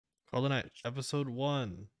Call the Night, episode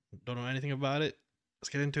 1. Don't know anything about it. Let's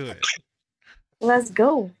get into it. Let's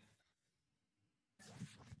go.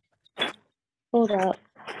 Hold up.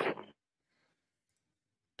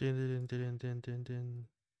 Din, din, din, din, din, din.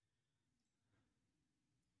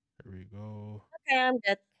 There we go. Okay, I'm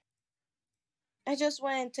good. I just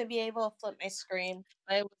wanted to be able to flip my screen.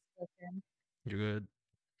 I was flipping. You're good.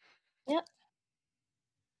 Yep.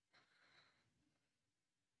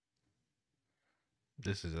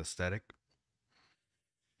 This is aesthetic.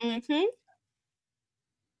 Mm-hmm.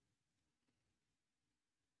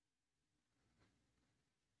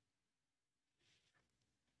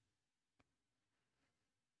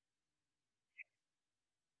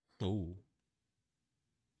 Oh.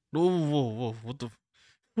 Oh, whoa, whoa, what the?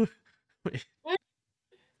 Wait.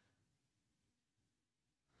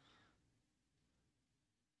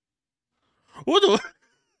 What the?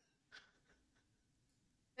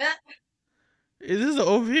 Yeah. Is this the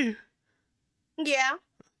OP? Yeah.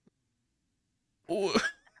 Oh.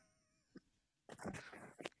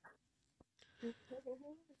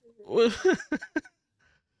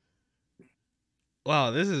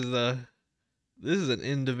 Wow, this is an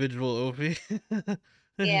individual OP.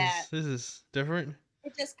 Yeah. This is different.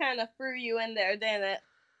 It just kind of threw you in there, didn't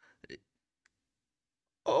it?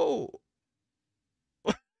 Oh.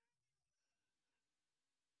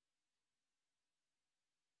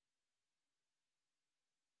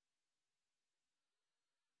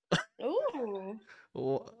 Ooh.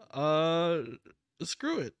 Well,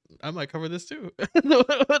 screw it. I might cover this too.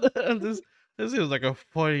 This seems like a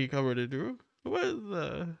funny cover to do. What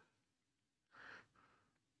the?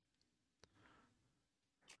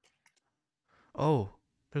 Oh,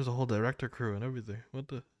 there's a whole director crew and everything. What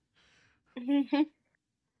the?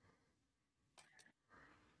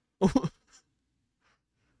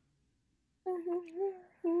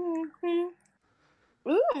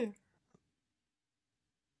 Ooh.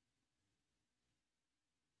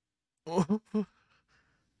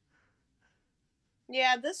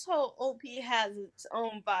 Yeah, this whole OP has its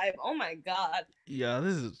own vibe. Oh my god. Yeah,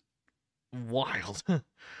 this is wild.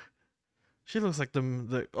 She looks like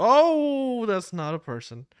the. Oh, that's not a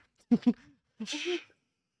person.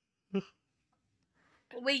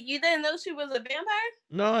 Wait, you didn't know she was a vampire?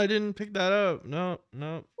 No, I didn't pick that up. No,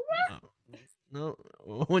 no, no.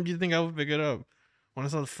 When do you think I would pick it up? When I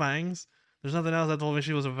saw the fangs? There's nothing else that told me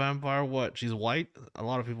she was a vampire. What? She's white? A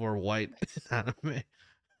lot of people are white in anime.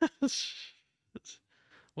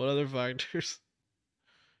 What other factors?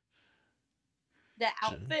 The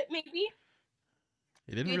outfit, maybe?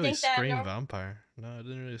 It didn't Do you really think that scream vampire. No, it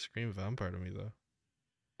didn't really scream vampire to me though.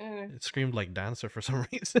 Mm. It screamed like dancer for some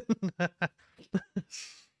reason.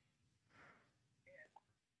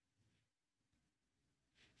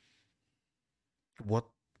 What?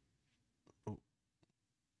 Oh.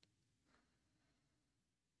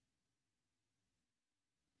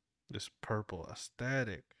 This purple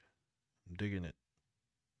aesthetic. I'm digging it.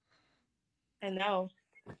 I know.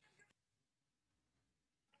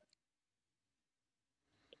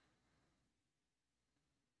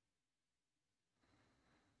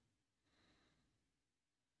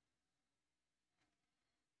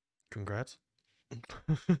 Congrats.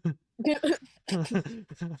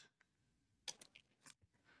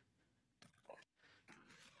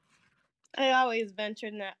 I always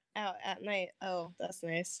venture out at night. Oh, that's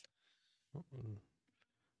nice.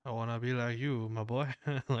 I wanna be like you, my boy.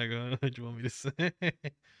 Like, what you want me to say?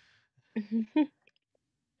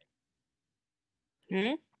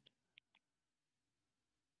 Hmm?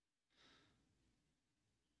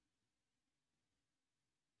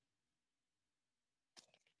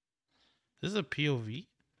 This is a POV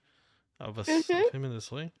of Mm-hmm. of him in the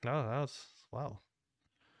swing. No, that's wow.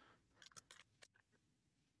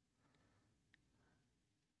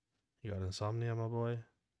 You got insomnia, my boy.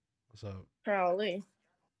 What's up? Probably.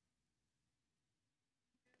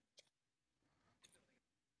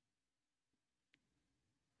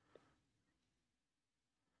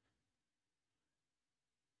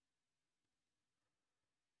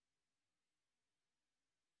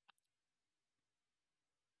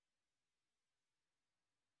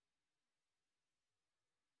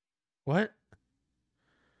 What?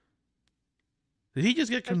 Did he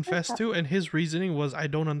just get confessed to and his reasoning was I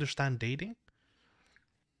don't understand dating?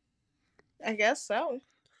 I guess so.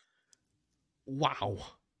 Wow.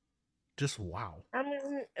 Just wow. I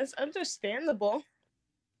mean, it's understandable.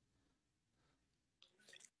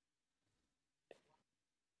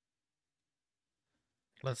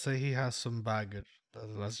 Let's say he has some baggage.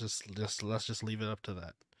 Let's just leave it up to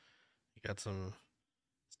that. He got some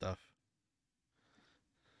stuff.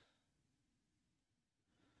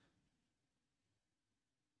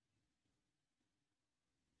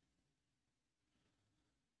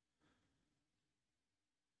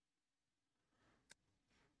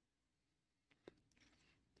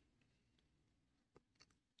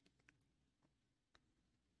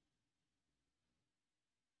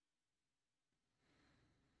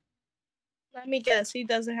 Let me guess. He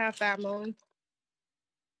doesn't have family.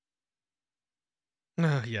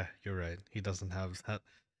 Yeah, you're right. He doesn't have that.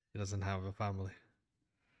 He doesn't have a family.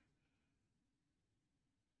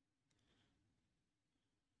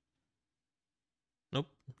 Nope,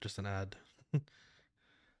 just an ad.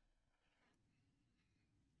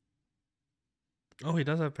 Oh, he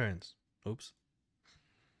does have parents. Oops.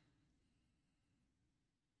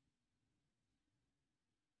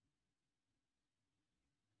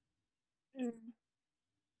 Mm.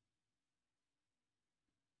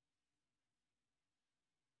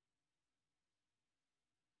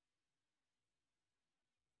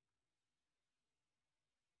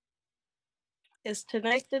 Is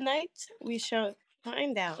tonight the night? We shall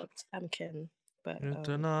find out. I'm kidding, but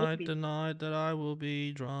Tonight, maybe. the night that I will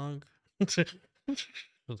be drunk. I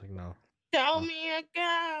was like, no. Tell No. me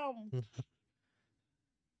again.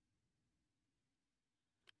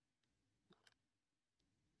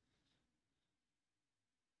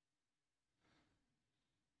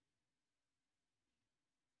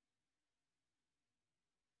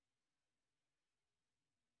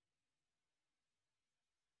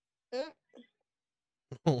 Mm.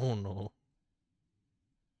 Oh no.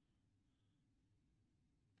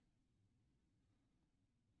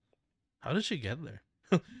 How did she get there?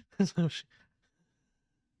 So she-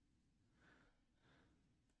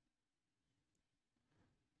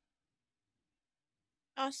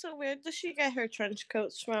 Also, where does she get her trench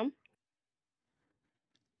coats from?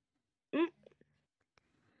 Mm.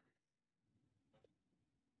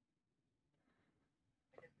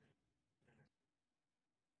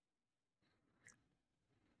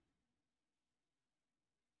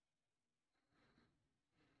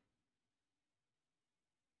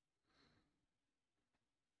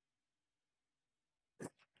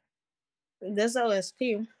 This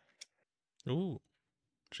OST. Ooh,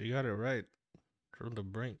 she got it right from the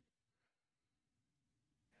brink.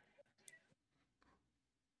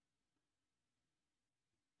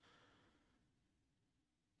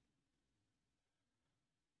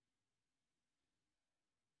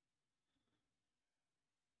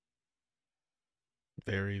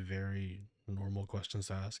 Very, very normal questions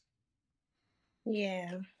to ask.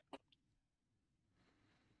 Yeah.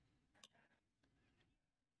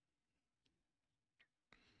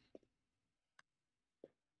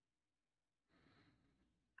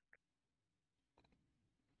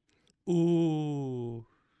 Ooh.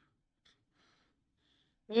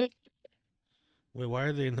 Mm. Wait, why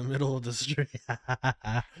are they in the middle of the street?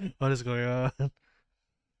 What is going on?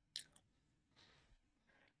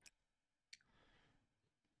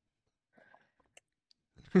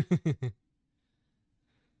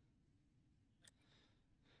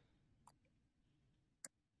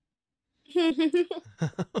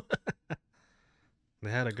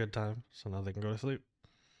 They had a good time, so now they can go to sleep.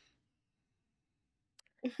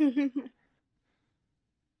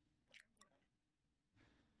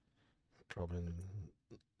 Probably.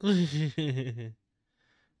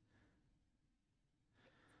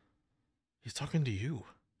 He's talking to you.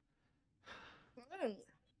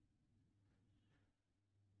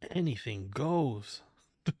 Anything goes.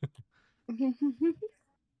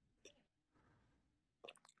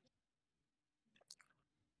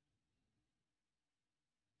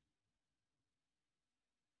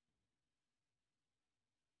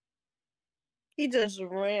 He just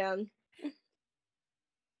ran.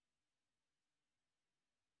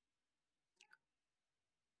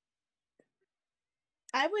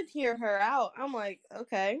 I would hear her out. I'm like,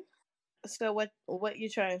 okay. So what you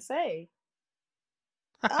trying to say?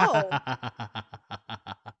 Oh.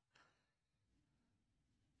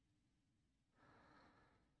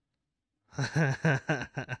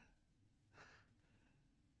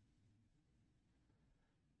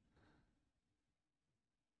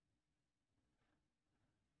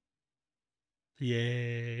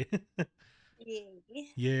 Yay.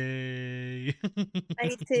 Yay. Yay.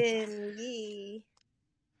 Titan, yay.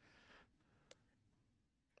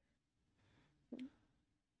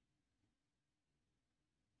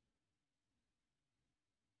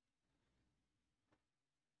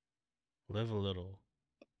 Live a little.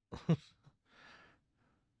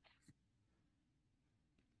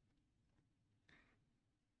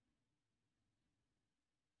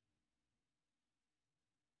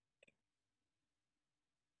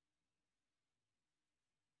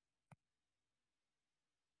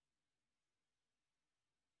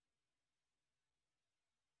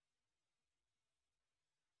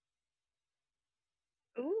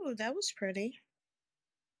 Ooh, that was pretty.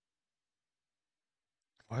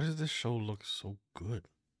 Why does this show look so good?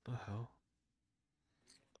 The hell?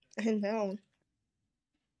 I know.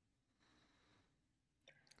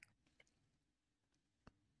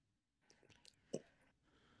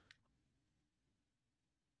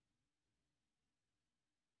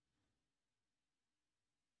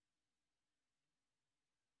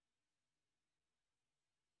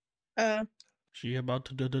 Uh, She about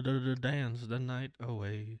to dance the night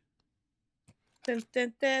away. dun,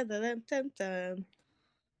 dun, dun, dun, dun, dun, dun.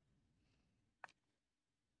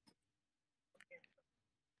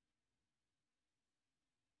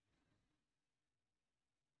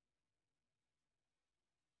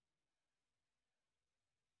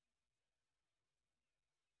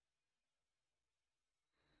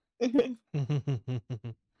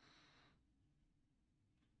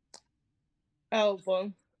 Oh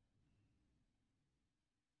boy.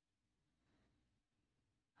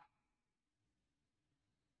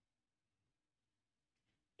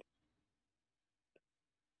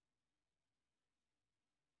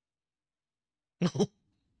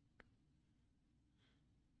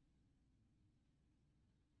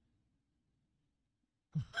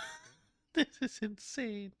 This is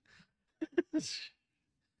insane.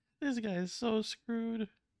 This guy is so screwed.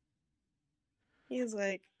 He's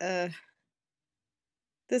like, this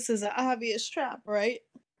is an obvious trap, right?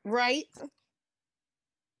 Right?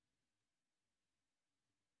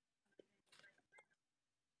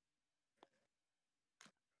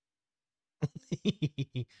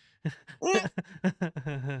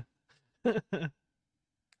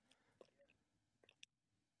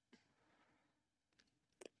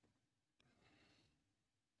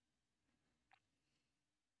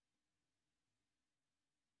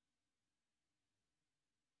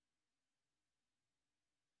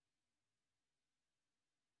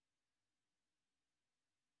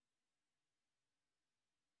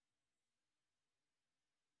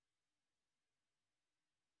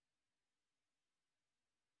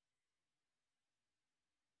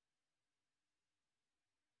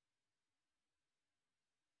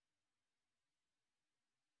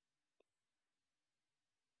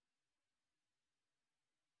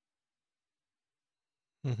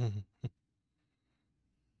 Mm.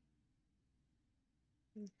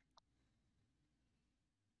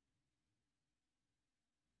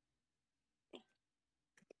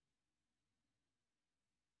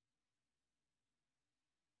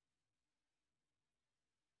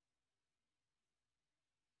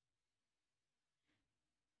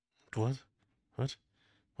 What? What?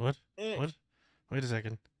 What? Mm. What? Wait a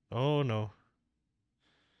second. Oh no.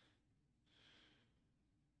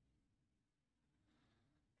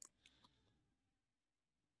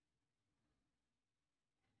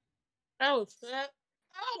 Oh shit.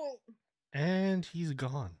 Oh. And he's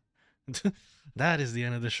gone. That is the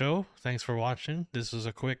end of the show. Thanks for watching. This was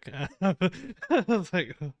a quick. It's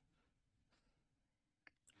like,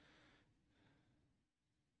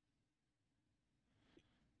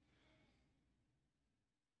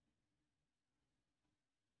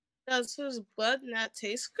 Does his blood not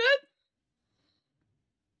taste good?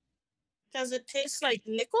 Does it taste like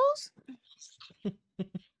nickels?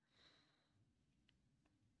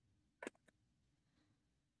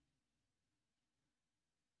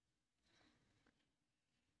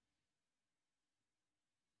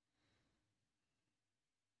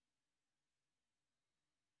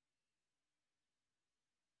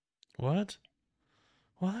 what?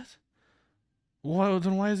 What? Why?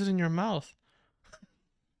 Then why is it in your mouth?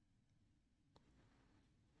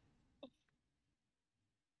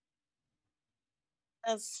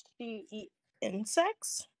 Does she eat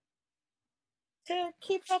insects to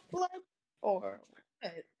keep up blood? Or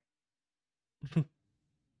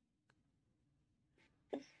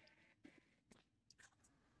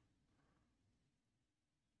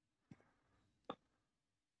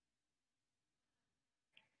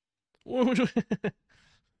what?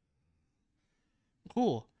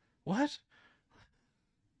 Cool. What?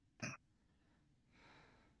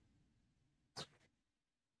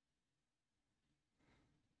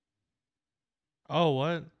 Oh,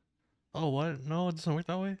 what? Oh, what? No, it doesn't work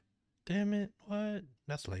that way. Damn it! What?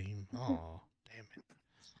 That's lame. Oh, damn it.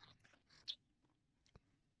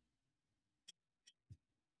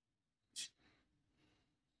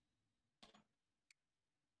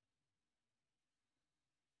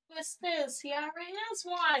 What's this? He already has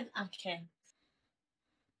one. Okay.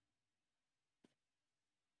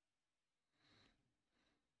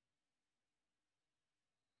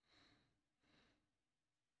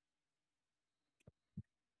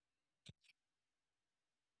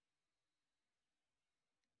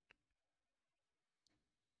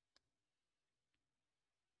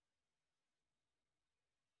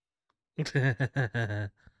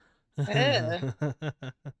 Ugh.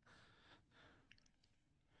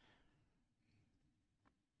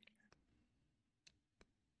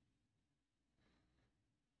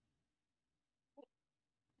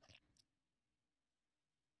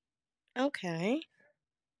 Okay.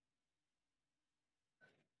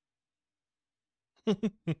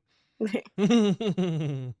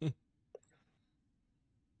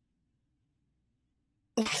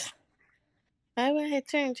 Why would I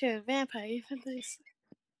turn into a vampire for this?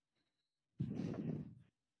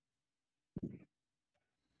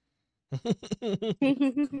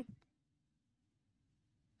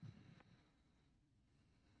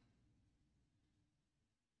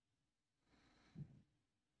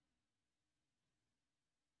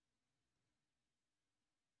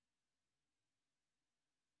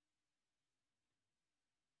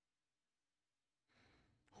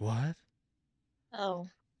 What? Oh.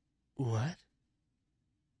 What?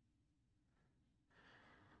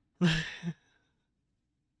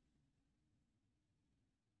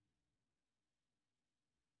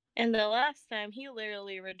 And the last time he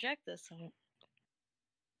literally rejected someone.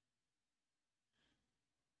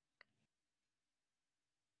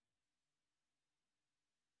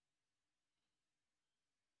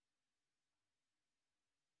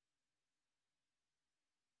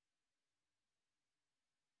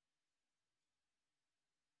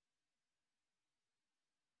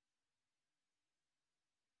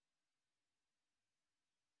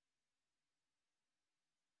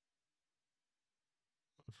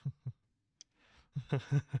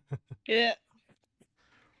 Yeah.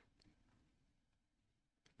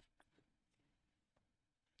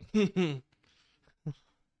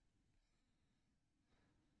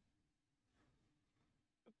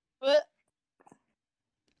 But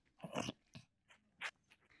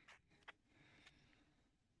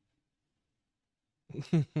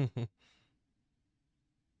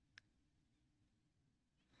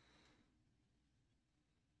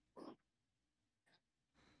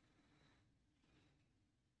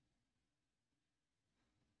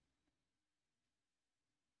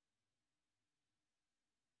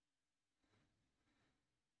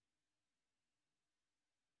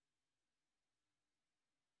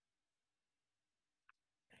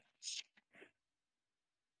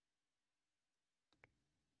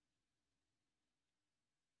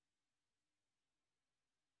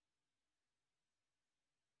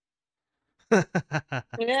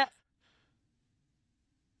yeah.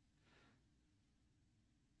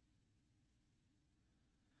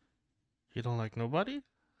 You don't like nobody?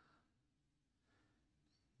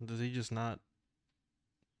 Does he just not?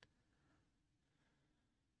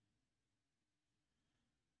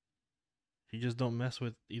 He just don't mess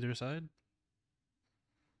with either side?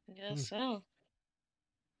 I guess Hmm. so.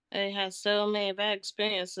 I had so many bad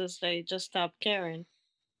experiences they just stopped caring.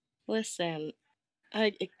 Listen,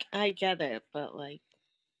 I I get it, but like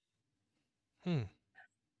Hmm.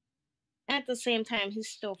 at the same time he's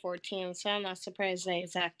still 14, so I'm not surprised that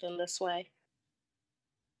he's acting this way.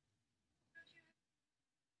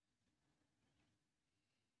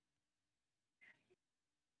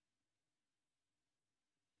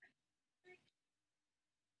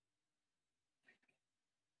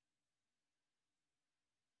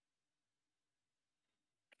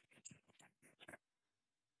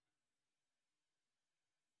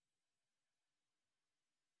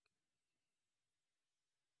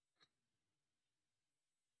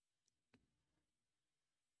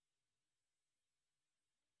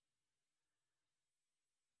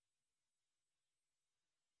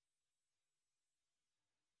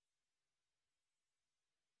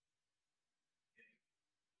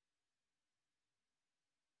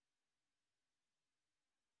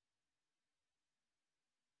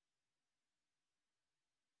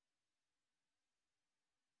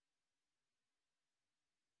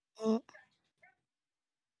 Mm.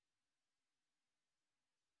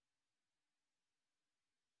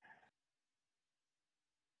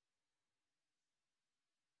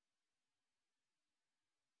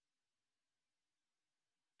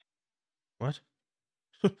 What?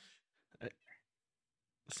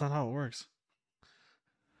 That's not how it works.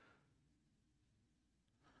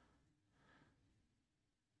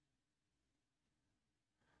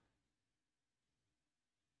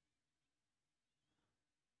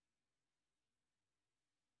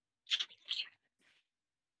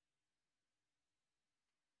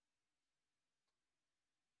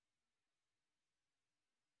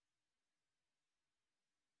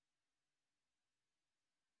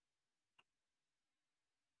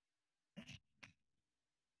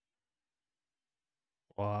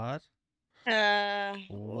 What?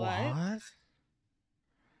 What? What?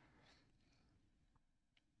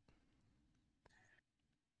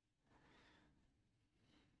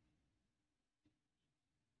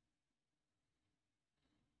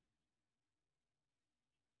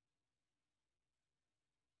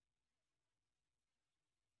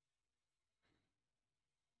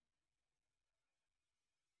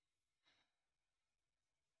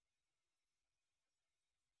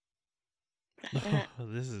 Uh,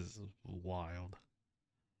 This is wild.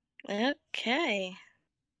 okay.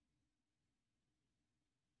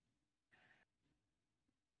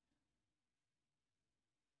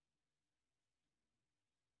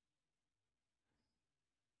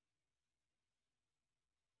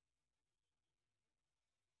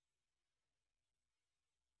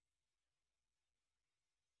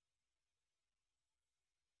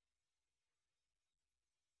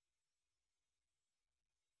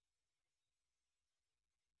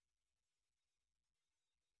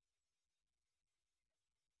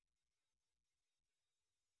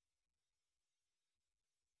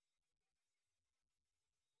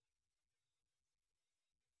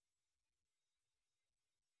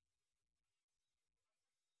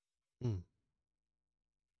 Mm.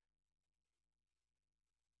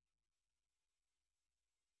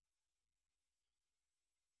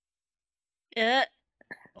 Uh,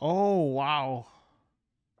 Oh wow.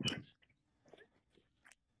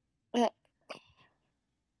 uh,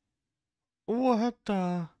 What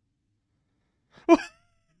the?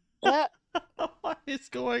 uh, What is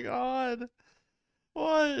going on?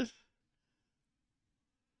 What?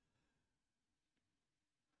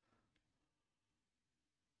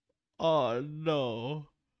 Oh no.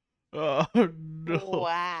 Oh no.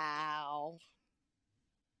 wow.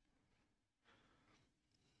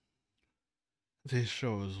 This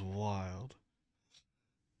show is wild.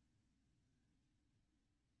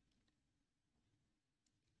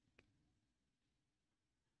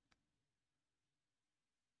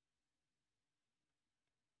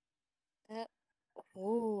 Uh,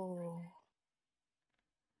 ooh.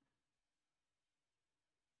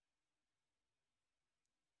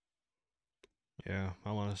 Yeah,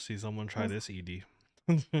 I want to see someone try this ED.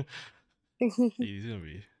 ED's gonna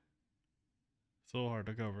be so hard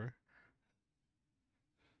to cover.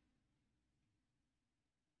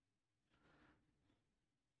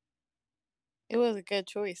 It was a good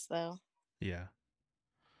choice, though. Yeah.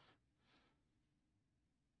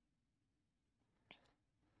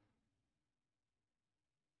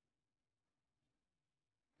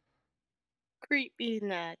 Creepy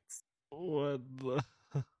nuts. What the?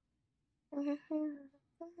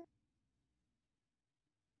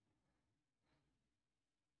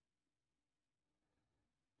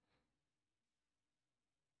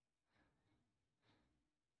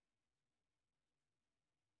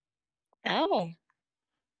 Oh,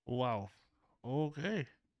 Wow. Okay.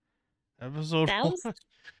 Episode that was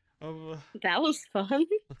one of that was fun.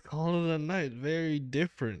 Call of the Night. Very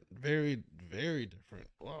different. Very, very different.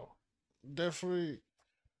 Wow. Definitely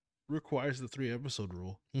requires the 3 episode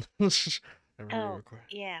rule. Definitely Oh, require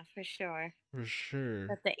yeah, for sure. for sure.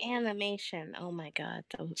 But the animation, oh my god,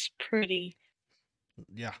 that was pretty.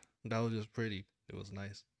 Yeah, that was just pretty. It was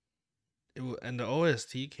nice. And the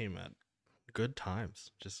OST came at good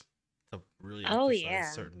times, just to really Oh emphasize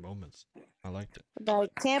yeah. certain moments. I liked it.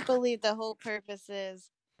 But I can't believe the whole purpose is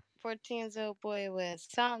 14's boy with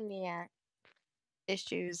insomniac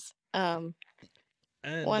issues. And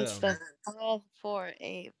Wants to fall for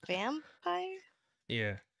a vampire?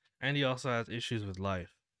 yeah, and he also has issues with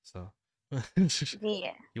life, so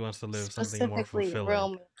Yeah. he wants to live something more Specifically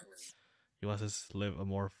fulfilling. romance. He wants to live a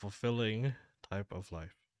more fulfilling type of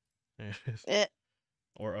life, It,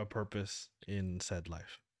 or a purpose in said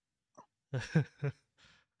life.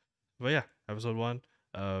 But yeah, episode 1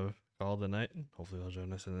 of Call of the Night. Hopefully, you'll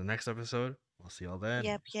join us in the next episode. We'll see y'all then.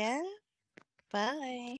 yep, yeah. Bye.